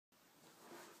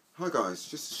Hi guys,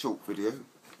 just a short video.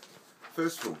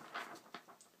 First of all,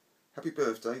 happy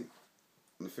birthday on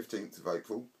the 15th of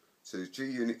April to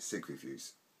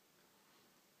Gunitcigreviews.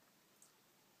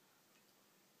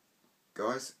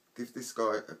 Guys, give this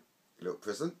guy a little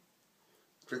present.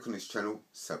 Click on his channel,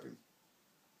 sub him.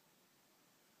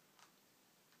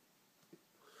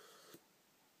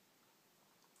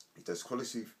 He does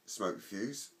quality smoke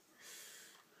reviews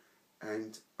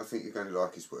and I think you're going to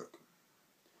like his work.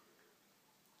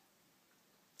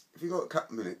 If you've got a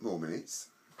couple more minutes,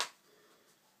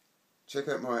 check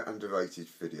out my underrated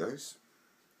videos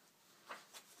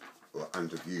or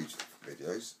underviewed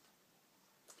videos.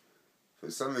 For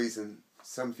some reason,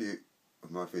 some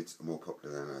of my vids are more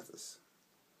popular than others.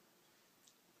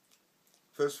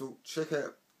 First of all, check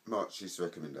out March's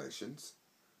recommendations.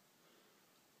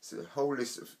 It's a whole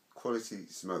list of quality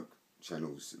smoke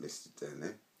channels listed down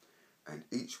there, and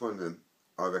each one of them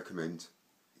I recommend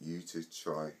you to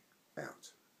try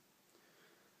out.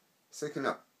 Second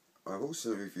up, I've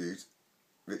also reviewed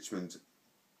Richmond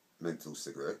menthol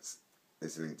cigarettes.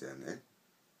 There's a link down there.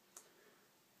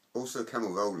 Also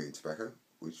Camel rolling tobacco,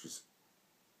 which was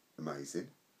amazing.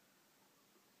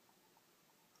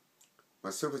 My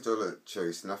silver dollar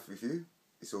cherry snuff review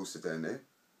is also down there.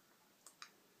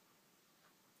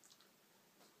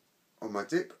 On my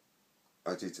dip,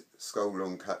 I did SKOAL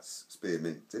long cuts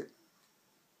spearmint dip.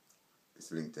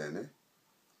 There's a link down there.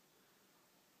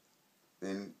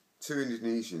 Then two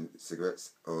Indonesian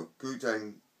cigarettes are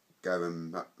GUADANG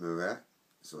MERAH,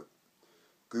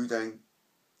 GUADANG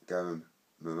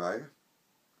MERAH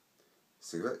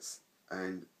cigarettes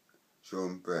and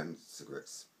DJURAM brand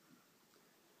cigarettes.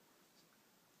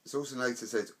 There's also an A to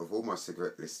Z of all my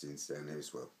cigarette listings down there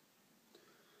as well.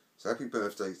 So happy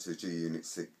birthday to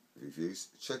Gunitcigreviews.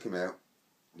 Check him out.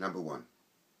 Number 1.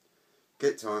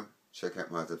 Get time, check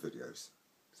out my other videos.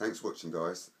 Thanks for watching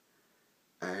guys,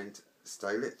 and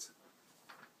stay lit.